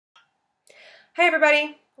Hi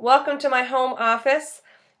everybody, welcome to my home office.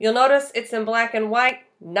 You'll notice it's in black and white,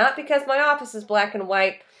 not because my office is black and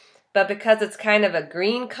white, but because it's kind of a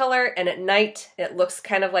green color and at night it looks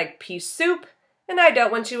kind of like pea soup, and I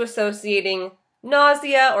don't want you associating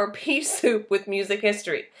nausea or pea soup with music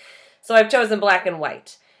history. So I've chosen black and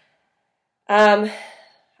white. I've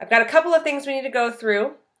got a couple of things we need to go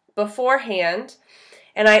through beforehand,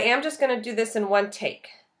 and I am just going to do this in one take.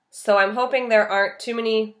 So I'm hoping there aren't too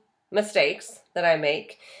many mistakes that I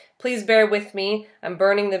make. Please bear with me. I'm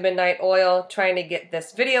burning the midnight oil trying to get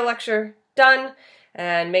this video lecture done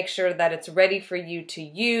and make sure that it's ready for you to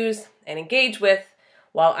use and engage with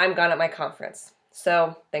while I'm gone at my conference.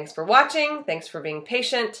 So thanks for watching, thanks for being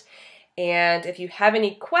patient, and if you have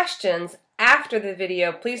any questions after the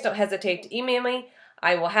video, please don't hesitate to email me.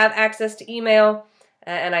 I will have access to email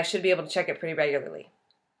and I should be able to check it pretty regularly.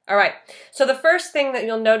 All right, so the first thing that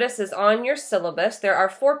you'll notice is on your syllabus, there are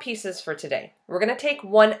 4 pieces for today. We're going to take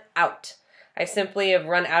one out. I simply have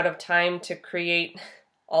run out of time to create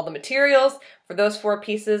all the materials for those 4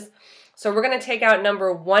 pieces. So we're going to take out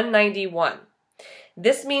number 191.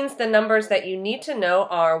 This means the numbers that you need to know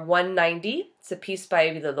are 190, it's a piece by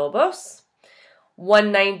Villalobos,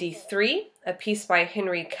 193, a piece by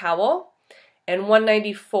Henry Cowell, and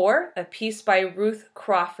 194, a piece by Ruth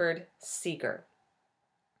Crawford Seeger.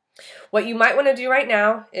 What you might want to do right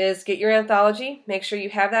now is get your anthology. Make sure you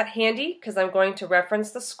have that handy because I'm going to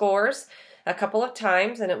reference the scores a couple of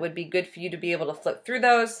times and it would be good for you to be able to flip through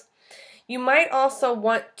those. You might also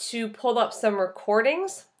want to pull up some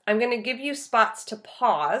recordings. I'm going to give you spots to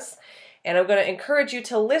pause and I'm going to encourage you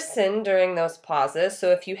to listen during those pauses.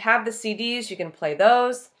 So if you have the CDs, you can play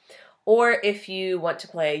those. Or if you want to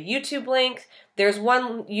play a YouTube link, there's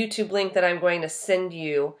one YouTube link that I'm going to send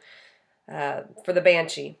you for the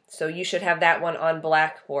Banshee. So you should have that one on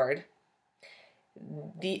Blackboard.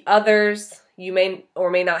 The others you may or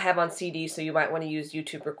may not have on CD, so you might want to use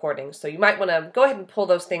YouTube recordings. So you might want to go ahead and pull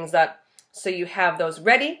those things up so you have those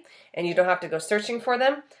ready and you don't have to go searching for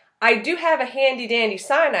them. I do have a handy dandy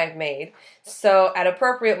sign I've made, so at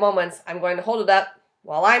appropriate moments I'm going to hold it up.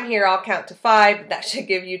 While I'm here, I'll count to 5. That should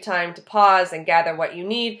give you time to pause and gather what you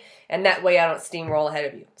need, and that way I don't steamroll ahead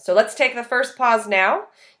of you. So let's take the first pause now.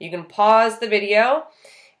 You can pause the video,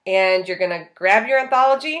 and you're going to grab your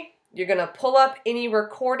anthology. You're going to pull up any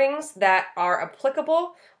recordings that are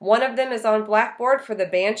applicable. One of them is on Blackboard for the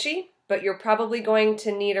Banshee, but you're probably going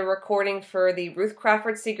to need a recording for the Ruth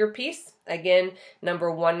Crawford Seeger piece, again, number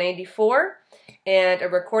 194, and a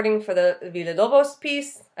recording for the Villalobos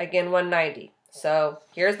piece, again, 190. So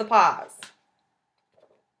here's the pause.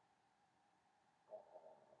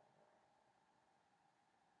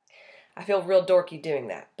 I feel real dorky doing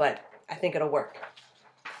that, but I think it'll work.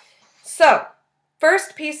 So,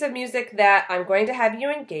 first piece of music that I'm going to have you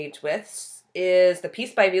engage with is the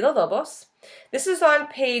piece by Villalobos. This is on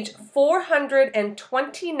page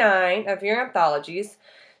 429 of your anthologies,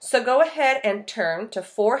 so go ahead and turn to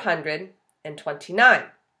 429.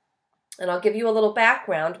 And I'll give you a little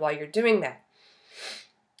background while you're doing that.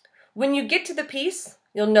 When you get to the piece,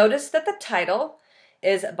 you'll notice that the title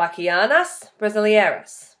is Bachianas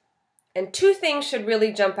Brasileiras. And 2 things should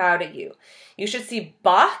really jump out at you. You should see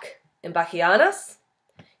Bach in Bachianas.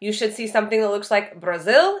 You should see something that looks like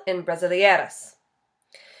Brazil in Brasileiras.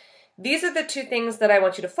 These are the 2 things that I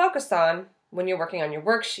want you to focus on when you're working on your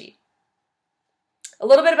worksheet. A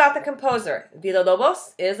little bit about the composer.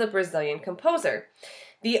 Villalobos is a Brazilian composer.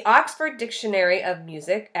 The Oxford Dictionary of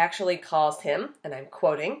Music actually calls him, and I'm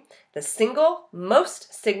quoting, the single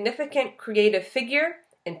most significant creative figure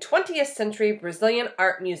in 20th century Brazilian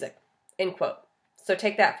art music, end quote. So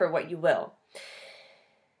take that for what you will.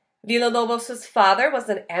 Villalobos' father was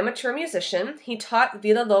an amateur musician. He taught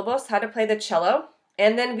Villalobos how to play the cello,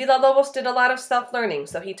 and then Villalobos did a lot of self-learning,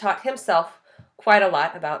 so he taught himself quite a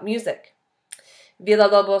lot about music.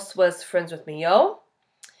 Villalobos was friends with Milhaud.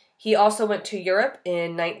 He also went to Europe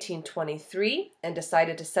in 1923 and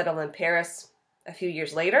decided to settle in Paris a few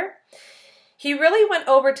years later. He really went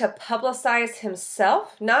over to publicize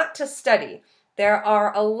himself, not to study. There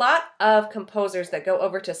are a lot of composers that go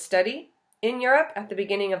over to study in Europe at the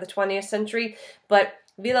beginning of the 20th century, but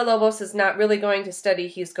Villalobos is not really going to study.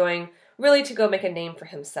 He's going really to go make a name for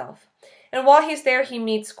himself. And while he's there, he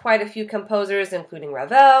meets quite a few composers, including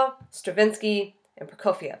Ravel, Stravinsky, and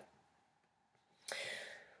Prokofiev.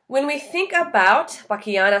 When we think about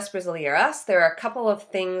Bachianas Brasileiras, there are a couple of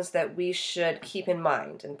things that we should keep in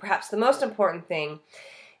mind. And perhaps the most important thing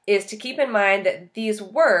is to keep in mind that these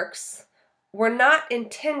works were not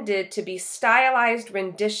intended to be stylized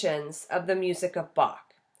renditions of the music of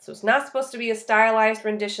Bach. So it's not supposed to be a stylized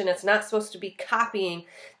rendition. It's not supposed to be copying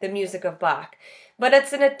the music of Bach. But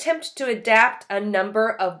it's an attempt to adapt a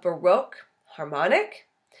number of Baroque harmonic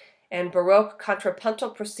and Baroque contrapuntal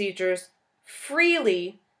procedures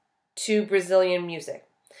freely to Brazilian music.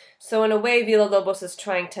 So in a way, Villa-Lobos is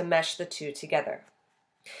trying to mesh the two together.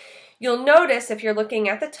 You'll notice, if you're looking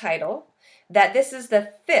at the title, that this is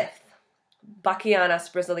the 5th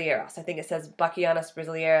Bachianas Brasileiras. I think it says Bachianas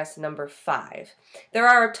Brasileiras number 5. There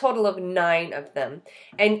are a total of 9 of them,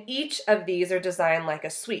 and each of these are designed like a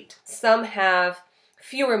suite. Some have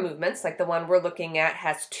fewer movements, like the one we're looking at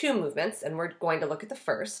has 2 movements, and we're going to look at the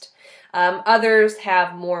first. Others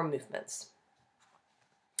have more movements.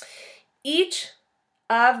 Each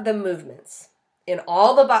of the movements in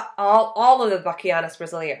all of the Bachianas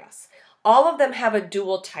Brasileiras, all of them have a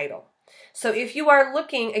dual title. So if you are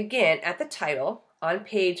looking again at the title on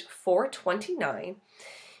page 429,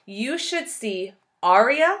 you should see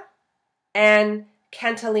aria and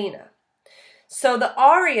cantilena. So the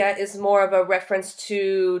aria is more of a reference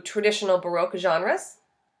to traditional Baroque genres.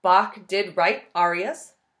 Bach did write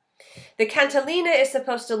arias. The cantilena is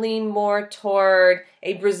supposed to lean more toward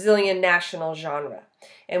a Brazilian national genre.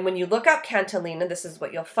 And when you look up cantilena, this is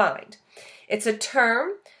what you'll find. It's a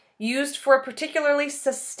term used for a particularly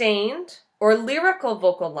sustained or lyrical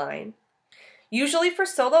vocal line, usually for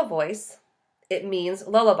solo voice. It means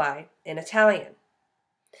lullaby in Italian.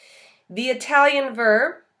 The Italian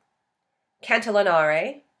verb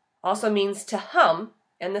cantillenare also means to hum,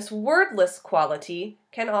 and this wordless quality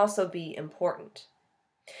can also be important.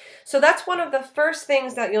 So that's one of the first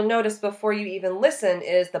things that you'll notice before you even listen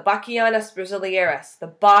is the Bachianas Brasileiras, the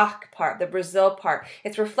Bach part, the Brazil part.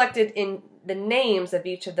 It's reflected in the names of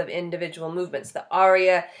each of the individual movements, the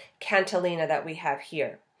aria, cantilena that we have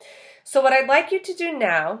here. So what I'd like you to do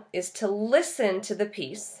now is to listen to the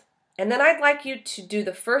piece, and then I'd like you to do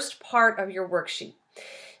the first part of your worksheet.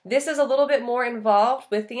 This is a little bit more involved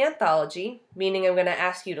with the anthology, meaning I'm going to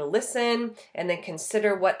ask you to listen and then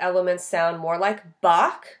consider what elements sound more like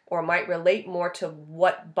Bach or might relate more to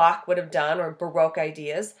what Bach would have done or Baroque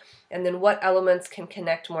ideas, and then what elements can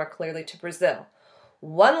connect more clearly to Brazil.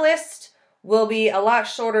 One list will be a lot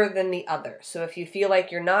shorter than the other, so if you feel like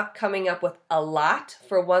you're not coming up with a lot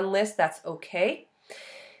for one list, that's okay.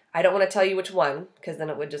 I don't want to tell you which one, because then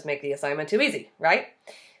it would just make the assignment too easy, right?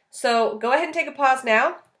 So go ahead and take a pause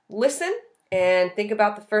now. Listen and think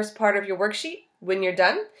about the first part of your worksheet. When you're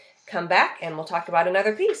done, come back and we'll talk about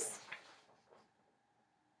another piece.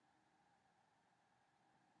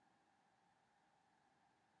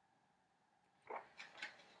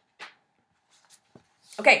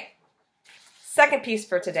 Okay, second piece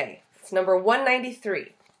for today. It's number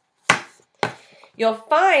 193. You'll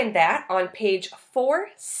find that on page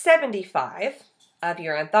 475 of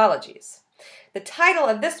your anthologies. The title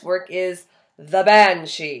of this work is The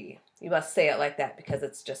Banshee. You must say it like that because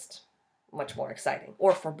it's just much more exciting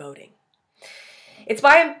or foreboding. It's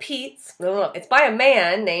by a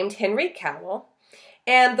man named Henry Cowell,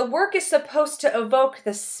 and the work is supposed to evoke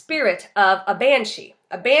the spirit of a banshee.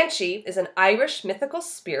 A banshee is an Irish mythical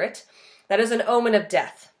spirit that is an omen of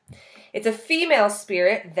death. It's a female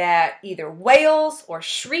spirit that either wails or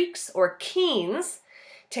shrieks or keens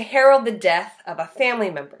to herald the death of a family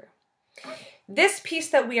member. This piece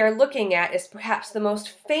that we are looking at is perhaps the most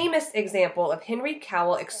famous example of Henry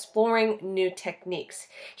Cowell exploring new techniques.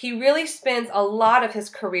 He really spends a lot of his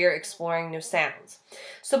career exploring new sounds.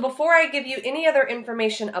 So before I give you any other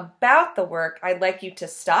information about the work, I'd like you to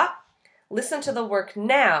stop, listen to the work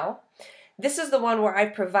now. This is the one where I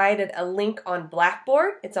provided a link on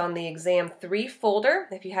Blackboard. It's on the Exam 3 folder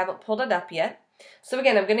if you haven't pulled it up yet. So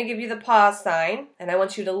again, I'm going to give you the pause sign, and I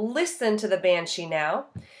want you to listen to the Banshee now.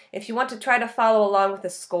 If you want to try to follow along with the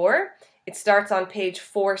score, it starts on page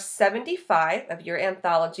 475 of your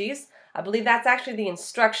anthologies. I believe that's actually the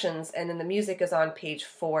instructions, and then the music is on page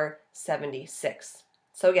 476.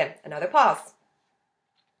 So again, another pause.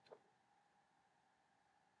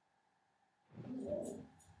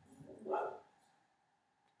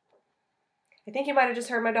 I think you might have just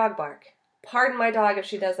heard my dog bark. Pardon my dog if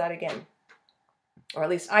she does that again. Or at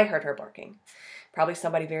least I heard her barking. Probably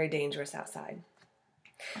somebody very dangerous outside.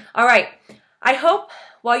 All right. I hope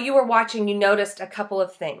while you were watching you noticed a couple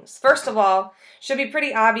of things. First of all, it should be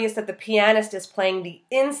pretty obvious that the pianist is playing the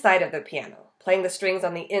inside of the piano, playing the strings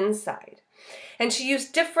on the inside. And she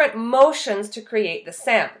used different motions to create the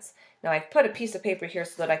sounds. Now I've put a piece of paper here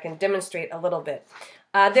so that I can demonstrate a little bit.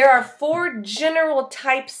 There are 4 general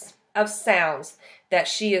types of sounds that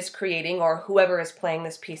she is creating, or whoever is playing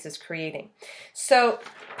this piece is creating. So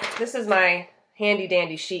this is my handy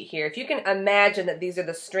dandy sheet here. If you can imagine that these are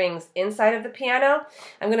the strings inside of the piano,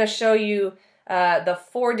 I'm going to show you the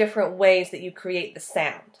 4 different ways that you create the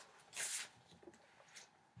sound.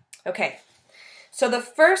 Okay, so the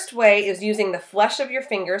first way is using the flesh of your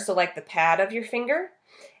finger, so like the pad of your finger,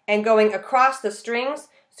 and going across the strings,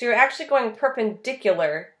 so you're actually going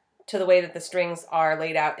perpendicular to the way that the strings are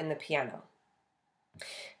laid out in the piano.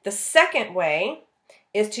 The second way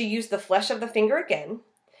is to use the flesh of the finger again,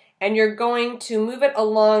 and you're going to move it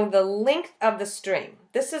along the length of the string.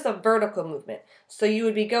 This is a vertical movement, so you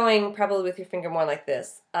would be going probably with your finger more like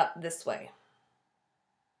this, up this way,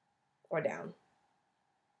 or down.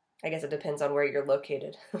 I guess it depends on where you're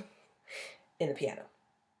located in the piano.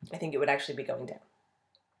 I think it would actually be going down.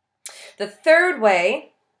 The third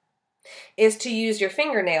way is to use your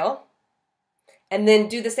fingernail and then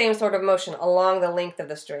do the same sort of motion along the length of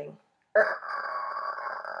the string.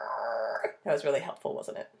 That was really helpful,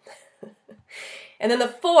 wasn't it? And then the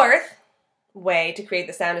fourth way to create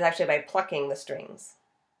the sound is actually by plucking the strings.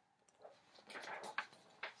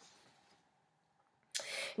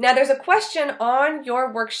 Now there's a question on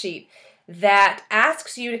your worksheet that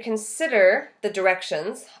asks you to consider the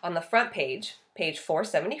directions on the front page, page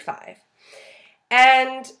 475,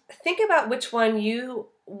 and think about which one you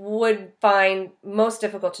would find most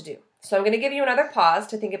difficult to do. So I'm going to give you another pause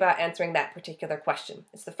to think about answering that particular question.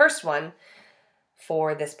 It's the first one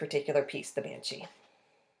for this particular piece, the Banshee.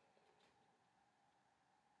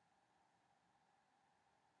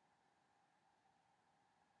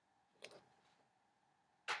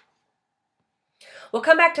 We'll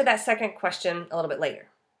come back to that second question a little bit later.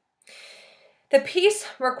 The piece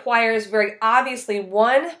requires very obviously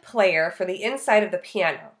one player for the inside of the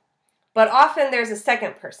piano, but often there's a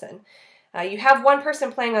second person. You have one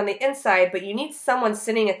person playing on the inside, but you need someone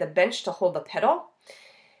sitting at the bench to hold the pedal.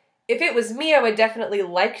 If it was me, I would definitely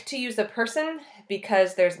like to use a person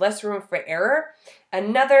because there's less room for error.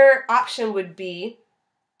 Another option would be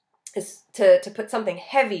to put something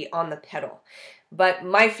heavy on the pedal. But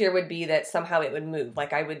my fear would be that somehow it would move.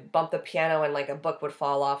 Like I would bump the piano and like a book would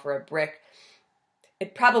fall off or a brick.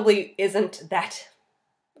 It probably isn't that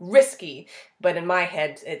risky, but in my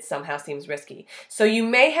head it somehow seems risky. So you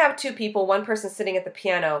may have 2 people, one person sitting at the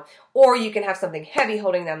piano, or you can have something heavy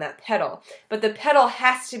holding down that pedal. But the pedal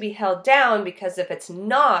has to be held down because if it's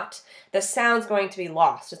not, the sound's going to be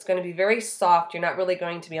lost. It's going to be very soft. You're not really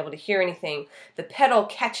going to be able to hear anything. The pedal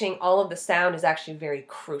catching all of the sound is actually very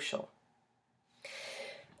crucial.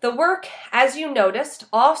 The work, as you noticed,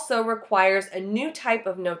 also requires a new type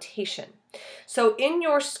of notation. So in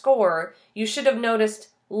your score, you should have noticed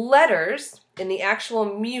letters in the actual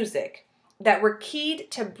music that were keyed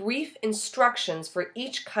to brief instructions for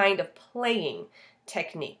each kind of playing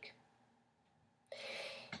technique.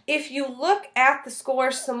 If you look at the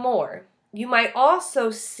score some more, you might also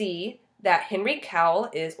see that Henry Cowell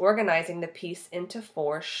is organizing the piece into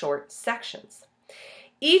 4 short sections.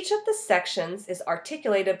 Each of the sections is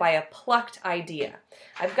articulated by a plucked idea.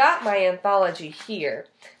 I've got my anthology here,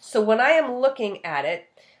 so when I am looking at it,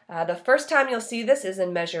 the first time you'll see this is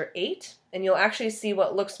in measure 8, and you'll actually see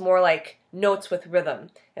what looks more like notes with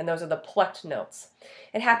rhythm, and those are the plucked notes.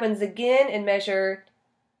 It happens again in measure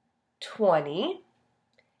 20,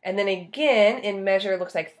 and then again in measure,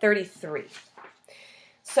 looks like 33.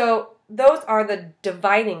 So those are the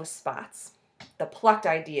dividing spots, the plucked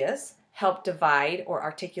ideas. Help divide or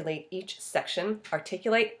articulate each section.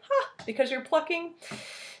 Articulate, because you're plucking.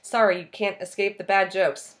 Sorry, you can't escape the bad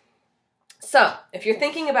jokes. So, if you're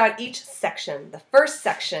thinking about each section, the first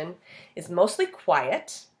section is mostly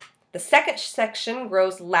quiet. The second section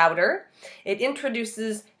grows louder. It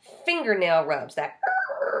introduces fingernail rubs, that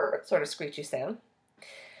sort of screechy sound.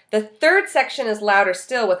 The third section is louder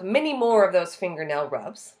still with many more of those fingernail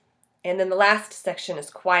rubs. And then the last section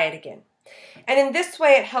is quiet again. And in this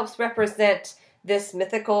way, it helps represent this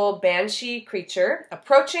mythical banshee creature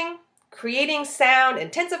approaching, creating sound,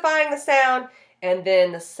 intensifying the sound, and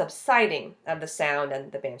then the subsiding of the sound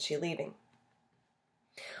and the banshee leaving.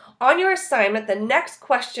 On your assignment, the next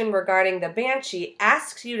question regarding the banshee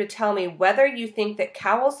asks you to tell me whether you think that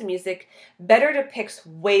Cowell's music better depicts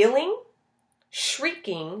wailing,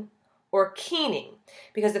 shrieking, or keening.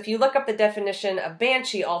 Because if you look up the definition of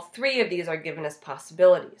banshee, all 3 of these are given as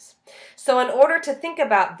possibilities. So in order to think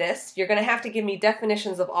about this, you're going to have to give me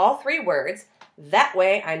definitions of all 3 words. That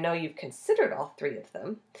way I know you've considered all 3 of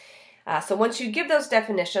them. So once you give those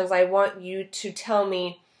definitions, I want you to tell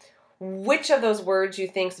me which of those words you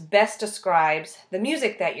think best describes the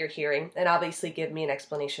music that you're hearing, and obviously give me an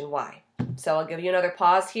explanation why. So I'll give you another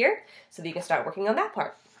pause here so that you can start working on that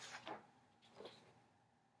part.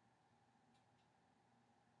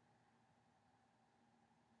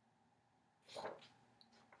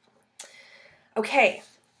 Okay,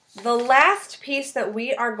 the last piece that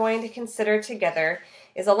we are going to consider together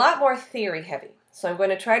is a lot more theory heavy. So I'm going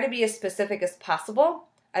to try to be as specific as possible.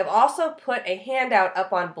 I've also put a handout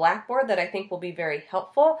up on Blackboard that I think will be very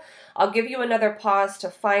helpful. I'll give you another pause to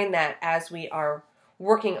find that as we are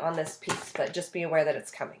working on this piece, but just be aware that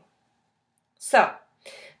it's coming. So,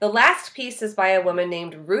 the last piece is by a woman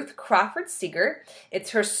named Ruth Crawford Seeger.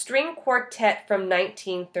 It's her string quartet from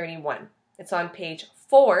 1931. It's on page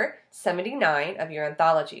 479 of your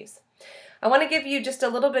anthologies. I want to give you just a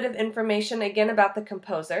little bit of information again about the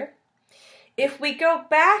composer. If we go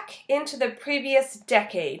back into the previous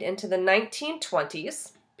decade, into the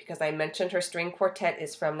 1920s, because I mentioned her string quartet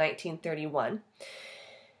is from 1931,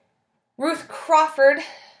 Ruth Crawford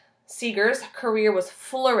Seeger's career was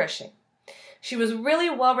flourishing. She was really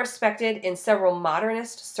well respected in several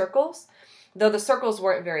modernist circles, though the circles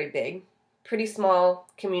weren't very big. Pretty small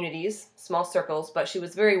communities, small circles, but she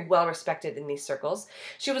was very well respected in these circles.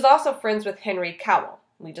 She was also friends with Henry Cowell.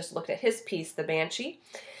 We just looked at his piece, The Banshee.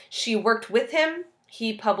 She worked with him.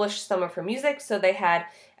 He published some of her music, so they had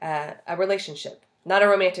a relationship. Not a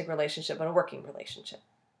romantic relationship, but a working relationship.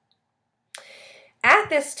 At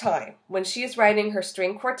this time, when she is writing her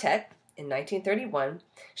string quartet in 1931,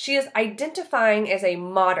 she is identifying as a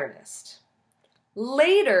modernist.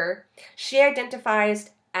 Later, she identifies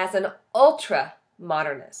as an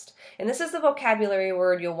ultra-modernist. And this is the vocabulary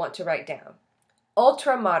word you'll want to write down.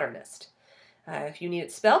 Ultra-modernist. If you need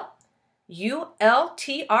it spelled,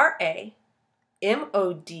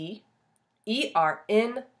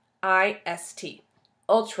 U-L-T-R-A-M-O-D-E-R-N-I-S-T.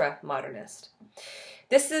 Ultra-modernist.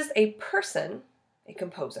 This is a person, a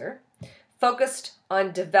composer, focused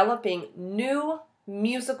on developing new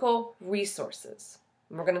musical resources.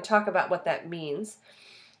 And we're going to talk about what that means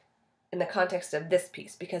in the context of this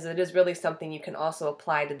piece, because it is really something you can also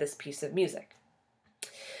apply to this piece of music.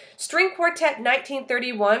 String Quartet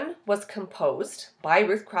 1931 was composed by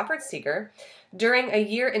Ruth Crawford Seeger during a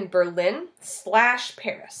year in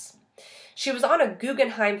Berlin/Paris. She was on a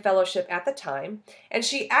Guggenheim Fellowship at the time, and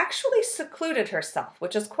she actually secluded herself,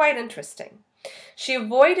 which is quite interesting. She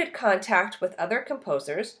avoided contact with other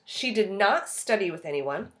composers. She did not study with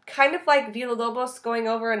anyone, kind of like Villalobos going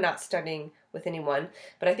over and not studying with anyone,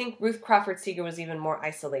 but I think Ruth Crawford Seeger was even more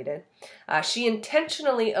isolated. She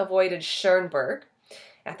intentionally avoided Schoenberg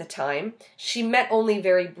at the time. She met only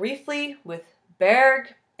very briefly with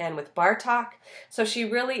Berg and with Bartók, so she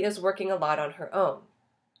really is working a lot on her own.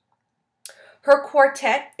 Her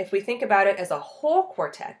quartet, if we think about it as a whole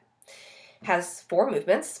quartet, has 4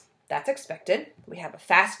 movements. That's expected. We have a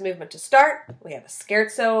fast movement to start, we have a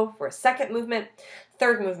scherzo for a second movement,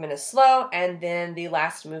 third movement is slow, and then the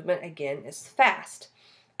last movement again is fast.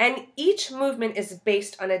 And each movement is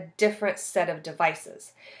based on a different set of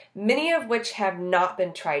devices, many of which have not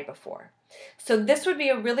been tried before. So this would be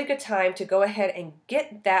a really good time to go ahead and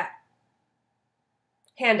get that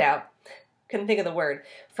handout, couldn't think of the word,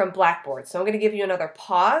 from Blackboard. So I'm going to give you another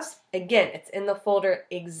pause. Again, it's in the folder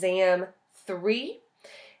Exam 3.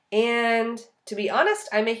 And to be honest,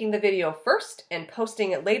 I'm making the video first and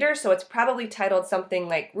posting it later, so it's probably titled something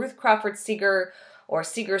like Ruth Crawford Seeger or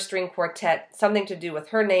Seeger String Quartet, something to do with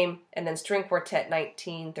her name, and then String Quartet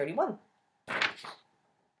 1931.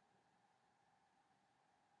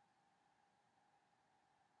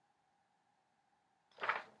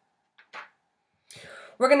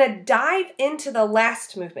 We're going to dive into the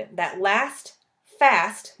last movement, that last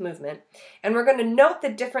fast movement, and we're going to note the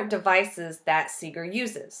different devices that Seeger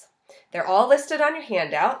uses. They're all listed on your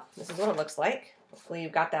handout. This is what it looks like. Hopefully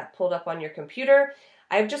you've got that pulled up on your computer.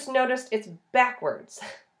 I've just noticed it's backwards.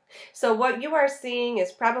 So what you are seeing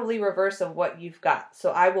is probably reverse of what you've got.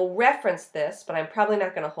 So I will reference this, but I'm probably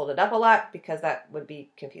not going to hold it up a lot because that would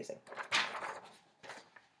be confusing.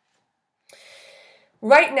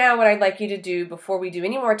 Right now, what I'd like you to do before we do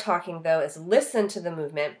any more talking, though, is listen to the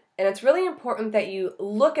movement. And it's really important that you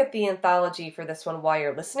look at the anthology for this one while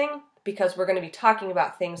you're listening, because we're going to be talking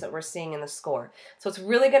about things that we're seeing in the score. So it's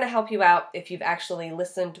really going to help you out if you've actually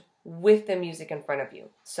listened with the music in front of you.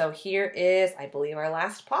 So here is, I believe, our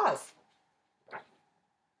last pause.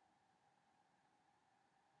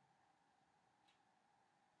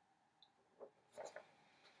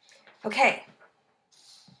 Okay.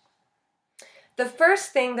 The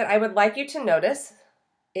first thing that I would like you to notice,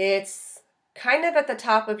 it's kind of at the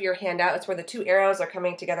top of your handout. It's where the 2 arrows are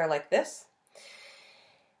coming together like this.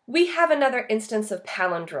 We have another instance of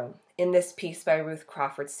palindrome in this piece by Ruth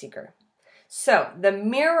Crawford Seeger. So the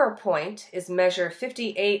mirror point is measure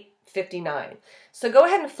 58-59. So go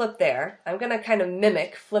ahead and flip there. I'm going to kind of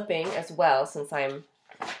mimic flipping as well, since I'm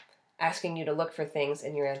asking you to look for things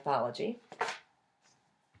in your anthology.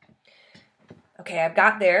 Okay, I've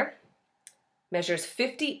got there, measures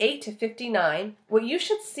 58 to 59. What you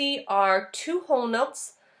should see are two whole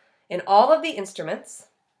notes in all of the instruments,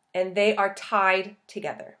 and they are tied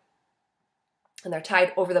together. And they're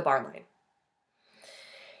tied over the bar line.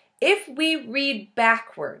 If we read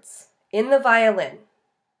backwards in the violin,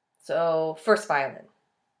 so first violin,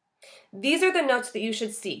 these are the notes that you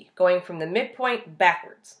should see going from the midpoint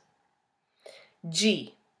backwards.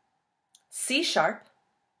 G, C sharp,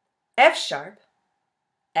 F sharp,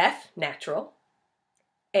 F natural,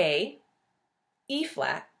 A, E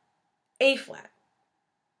flat, A flat.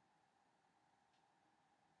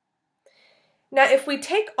 Now if we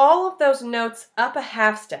take all of those notes up a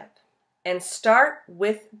half step and start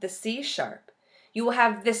with the C sharp, you will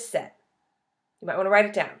have this set. You might want to write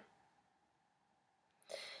it down.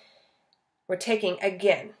 We're taking,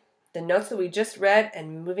 again, the notes that we just read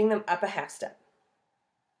and moving them up a half step.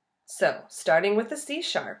 So, starting with the C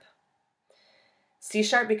sharp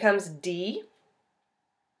becomes D,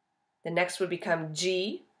 the next would become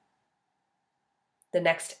G, the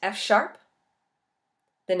next F sharp,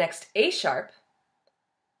 the next A sharp,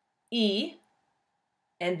 E,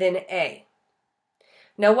 and then A.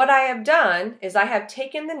 Now what I have done is I have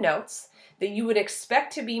taken the notes that you would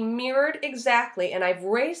expect to be mirrored exactly, and I've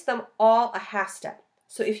raised them all a half step.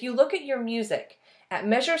 So if you look at your music, at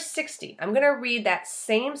measure 60, I'm going to read that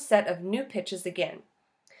same set of new pitches again.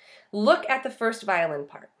 Look at the first violin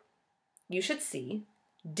part. You should see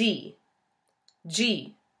D,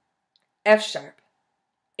 G, F sharp,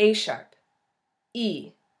 A sharp,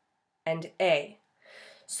 E, and A.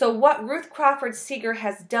 So what Ruth Crawford Seeger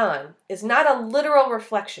has done is not a literal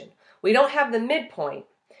reflection. We don't have the midpoint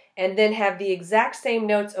and then have the exact same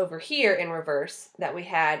notes over here in reverse that we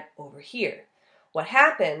had over here. What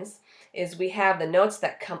happens is we have the notes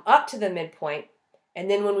that come up to the midpoint, and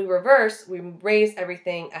then when we reverse, we raise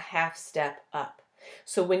everything a half step up.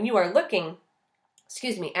 So when you are looking,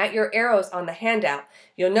 at your arrows on the handout,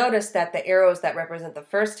 you'll notice that the arrows that represent the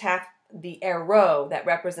first half, the arrow that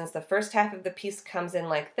represents the first half of the piece comes in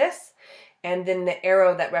like this, and then the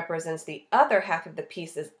arrow that represents the other half of the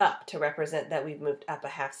piece is up to represent that we've moved up a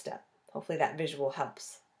half step. Hopefully that visual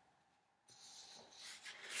helps.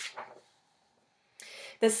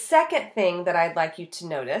 The second thing that I'd like you to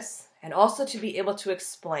notice, and also to be able to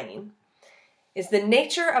explain, is the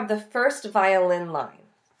nature of the first violin line.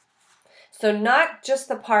 So not just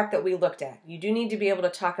the part that we looked at. You do need to be able to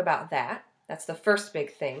talk about that. That's the first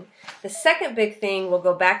big thing. The second big thing, we'll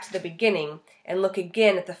go back to the beginning and look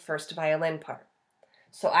again at the first violin part.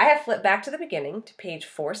 So I have flipped back to the beginning to page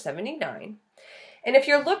 479. And if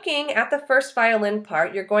you're looking at the first violin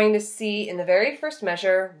part, you're going to see in the very first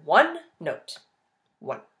measure one note.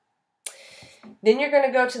 One. Then you're going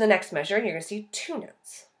to go to the next measure and you're going to see two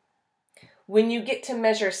notes. When you get to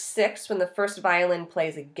measure 6, when the first violin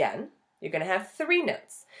plays again, you're going to have 3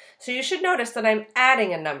 notes. So you should notice that I'm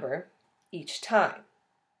adding a number each time.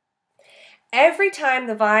 Every time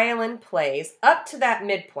the violin plays up to that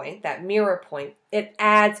midpoint, that mirror point, it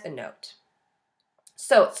adds a note.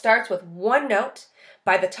 So it starts with 1 note.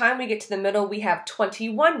 By the time we get to the middle, we have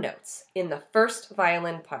 21 notes in the first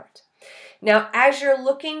violin part. Now, as you're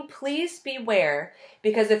looking, please beware,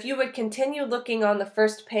 because if you would continue looking on the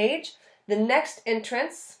first page, the next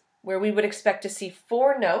entrance, where we would expect to see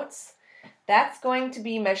 4 notes, that's going to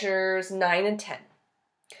be measures 9 and 10.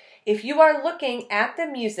 If you are looking at the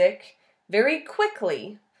music very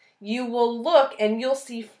quickly, you will look and you'll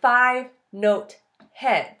see 5 note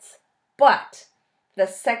heads, but the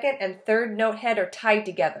second and third note head are tied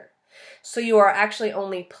together. So you are actually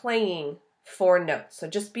only playing 4 notes. So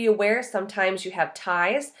just be aware, sometimes you have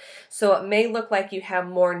ties, so it may look like you have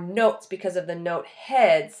more notes because of the note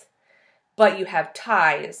heads, but you have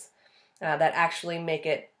ties that actually make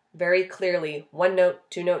it very clearly 1 note,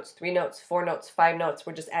 2 notes, 3 notes, 4 notes, 5 notes.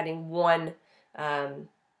 We're just adding one.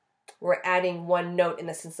 We're adding 1 note in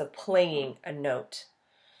the sense of playing a note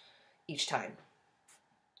each time.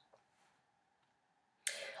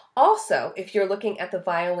 Also, if you're looking at the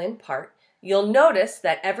violin part, you'll notice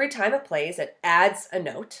that every time it plays, it adds a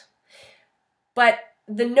note, but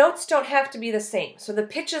the notes don't have to be the same, so the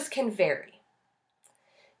pitches can vary.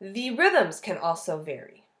 The rhythms can also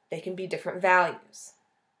vary. They can be different values.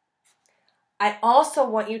 I also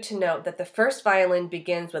want you to note that the first violin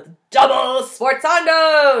begins with double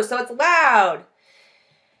sforzando, so it's loud.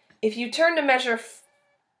 If you turn to measure,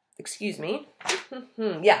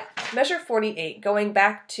 measure 48, going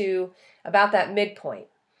back to about that midpoint,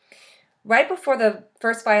 right before the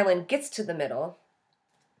first violin gets to the middle,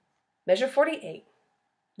 measure 48,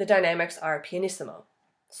 the dynamics are pianissimo.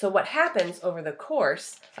 So what happens over the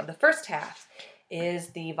course of the first half is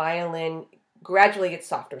the violin gradually gets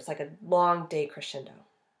softer. It's like a long day crescendo.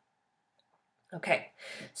 Okay,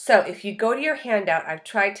 so if you go to your handout, I've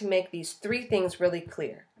tried to make these three things really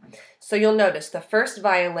clear. So you'll notice the first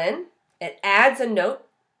violin, it adds a note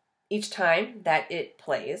each time that it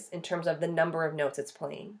plays in terms of the number of notes it's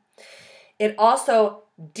playing. It also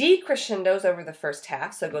decrescendos over the first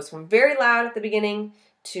half, so it goes from very loud at the beginning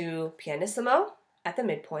to pianissimo at the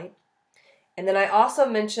midpoint. And then I also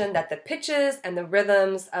mentioned that the pitches and the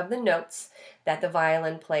rhythms of the notes that the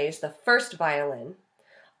violin plays, the first violin,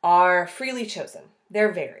 are freely chosen.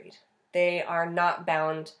 They're varied. They are not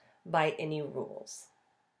bound by any rules.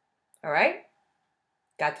 All right?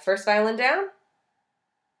 Got the first violin down?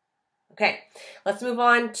 Okay, let's move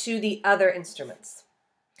on to the other instruments.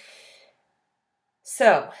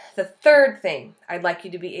 So, the third thing I'd like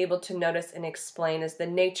you to be able to notice and explain is the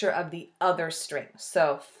nature of the other string.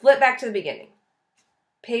 So, flip back to the beginning.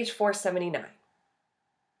 Page 479.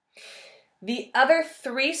 The other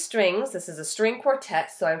three strings, this is a string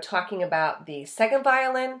quartet, so I'm talking about the second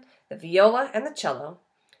violin, the viola, and the cello.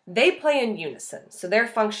 They play in unison, so they're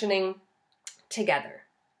functioning together.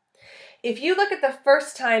 If you look at the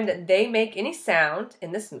first time that they make any sound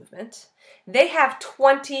in this movement, they have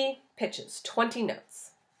 20 pitches, 20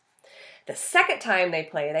 notes. The second time they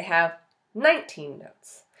play, they have 19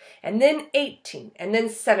 notes, and then 18, and then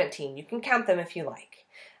 17. You can count them if you like.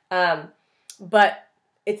 But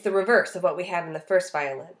it's the reverse of what we have in the first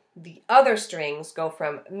violin. The other strings go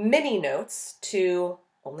from many notes to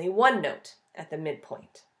only one note at the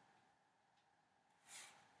midpoint.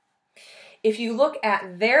 If you look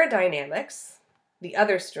at their dynamics, the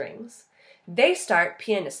other strings, they start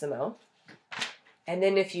pianissimo, and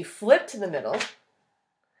then if you flip to the middle,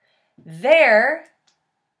 their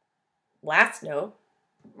last note,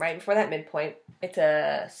 right before that midpoint, it's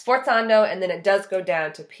a sforzando, and then it does go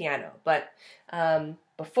down to piano. But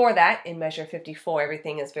before that, in measure 54,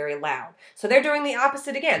 everything is very loud. So they're doing the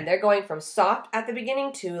opposite again. They're going from soft at the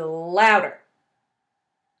beginning to louder.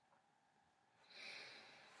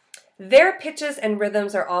 Their pitches and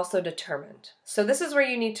rhythms are also determined. So this is where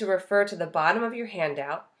you need to refer to the bottom of your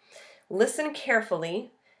handout. Listen carefully.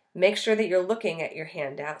 Make sure that you're looking at your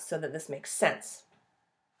handout so that this makes sense.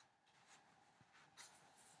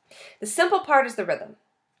 The simple part is the rhythm.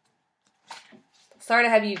 Sorry to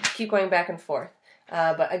have you keep going back and forth.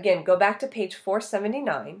 But again, go back to page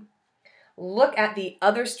 479. Look at the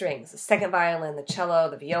other strings, the second violin, the cello,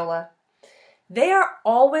 the viola. They are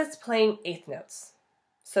always playing eighth notes.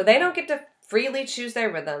 So they don't get to freely choose their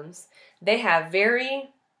rhythms. They have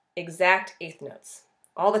very exact eighth notes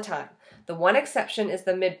all the time. The one exception is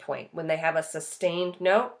the midpoint, when they have a sustained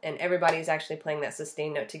note and everybody's actually playing that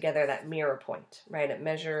sustained note together, that mirror point, right? At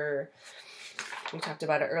measure, we talked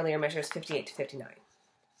about it earlier, measures 58 to 59.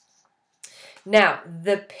 Now,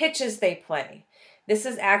 the pitches they play. This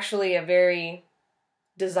is actually a very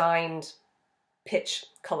designed pitch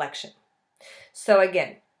collection. So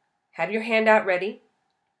again, have your handout ready.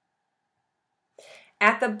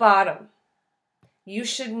 At the bottom, you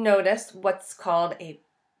should notice what's called a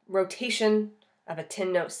rotation of a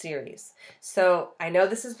 10-note series. So I know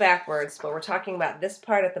this is backwards, but we're talking about this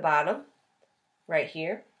part at the bottom, right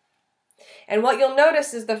here. And what you'll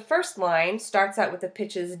notice is the first line starts out with the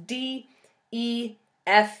pitches D, E,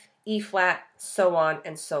 F, E flat, so on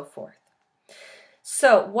and so forth.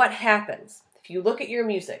 So what happens? If you look at your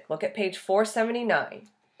music, look at page 479,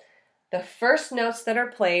 the first notes that are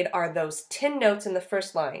played are those 10 notes in the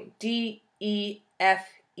first line, D, E, F,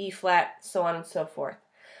 E flat, so on and so forth.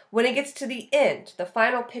 When it gets to the end, the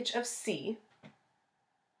final pitch of C,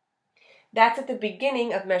 that's at the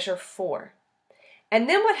beginning of measure 4. And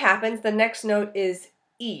then what happens, the next note is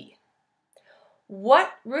E.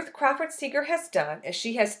 What Ruth Crawford Seeger has done is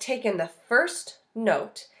she has taken the first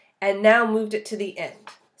note and now moved it to the end.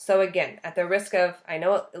 So again, at the risk of, I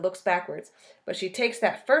know it looks backwards, but she takes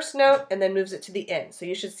that first note and then moves it to the end. So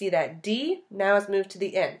you should see that D now is moved to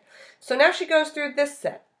the end. So now she goes through this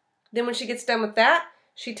set. Then when she gets done with that,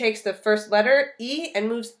 she takes the first letter, E, and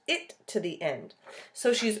moves it to the end.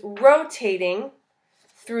 So she's rotating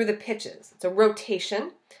through the pitches. It's a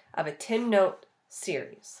rotation of a 10-note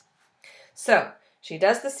series. So she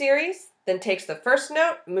does the series, then takes the first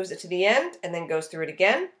note, moves it to the end, and then goes through it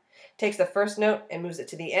again. Takes the first note and moves it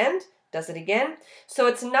to the end, does it again. So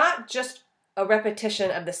it's not just a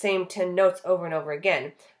repetition of the same 10 notes over and over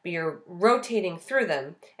again, but you're rotating through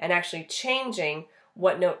them and actually changing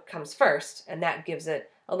what note comes first, and that gives it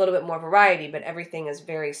a little bit more variety, but everything is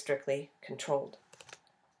very strictly controlled.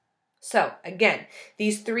 So again,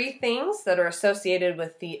 these three things that are associated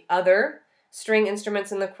with the other string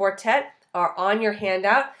instruments in the quartet are on your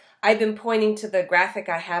handout. I've been pointing to the graphic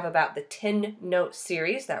I have about the 10-note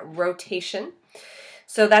series, that rotation.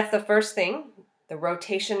 So that's the first thing, the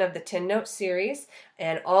rotation of the 10-note series.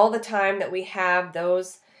 And all the time that we have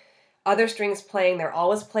those other strings playing, they're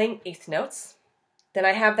always playing eighth notes. Then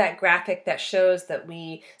I have that graphic that shows that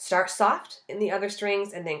we start soft in the other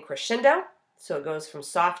strings and then crescendo. So it goes from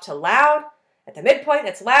soft to loud. At the midpoint,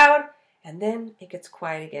 it's loud. And then it gets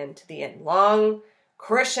quiet again to the end. Long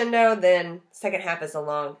crescendo, then second half is a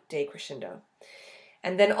long decrescendo.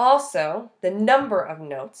 And then also, the number of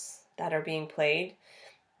notes that are being played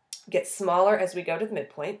gets smaller as we go to the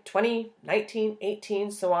midpoint. 20, 19, 18,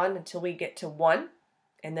 so on until we get to 1.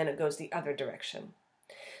 And then it goes the other direction.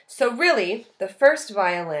 So really, the first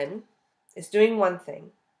violin is doing one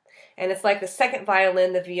thing, and it's like the second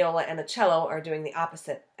violin, the viola, and the cello are doing the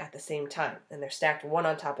opposite at the same time, and they're stacked one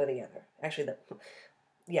on top of the other. Actually,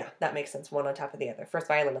 yeah, that makes sense, one on top of the other. First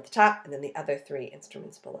violin at the top, and then the other three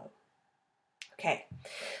instruments below. Okay,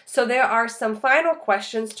 so there are some final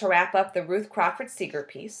questions to wrap up the Ruth Crawford Seeger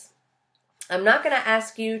piece. I'm not going to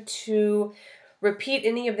ask you to repeat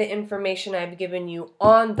any of the information I've given you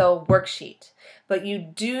on the worksheet, but you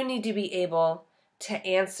do need to be able to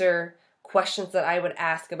answer questions that I would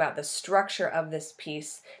ask about the structure of this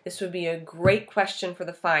piece. This would be a great question for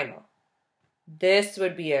the final. This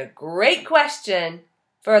would be a great question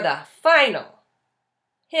for the final.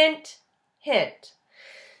 Hint, hint.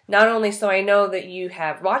 Not only so I know that you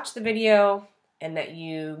have watched the video and that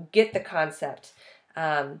you get the concept.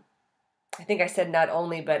 I think I said not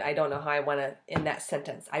only, but I don't know how I want to end that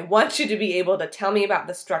sentence. I want you to be able to tell me about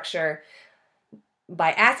the structure.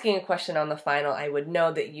 By asking a question on the final, I would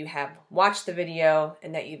know that you have watched the video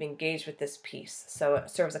and that you've engaged with this piece. So it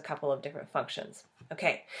serves a couple of different functions.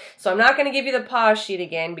 Okay, so I'm not going to give you the pause sheet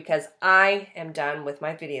again because I am done with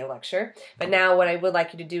my video lecture. But now what I would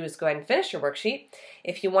like you to do is go ahead and finish your worksheet.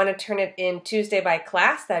 If you want to turn it in Tuesday by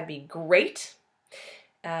class, that'd be great.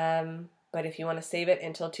 But if you want to save it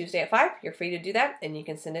until Tuesday at 5, you're free to do that, and you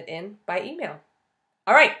can send it in by email.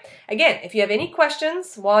 All right, again, if you have any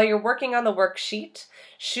questions while you're working on the worksheet,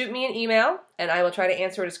 shoot me an email, and I will try to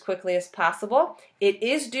answer it as quickly as possible. It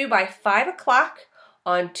is due by 5 o'clock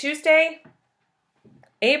on Tuesday,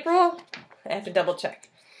 I have to double check,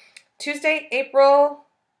 Tuesday, April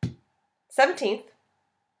 17th.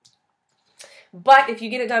 But if you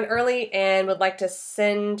get it done early and would like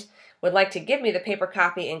to give me the paper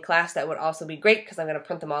copy in class, that would also be great because I'm going to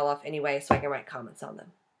print them all off anyway so I can write comments on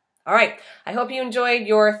them. All right, I hope you enjoyed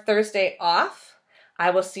your Thursday off.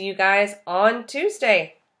 I will see you guys on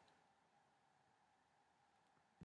Tuesday.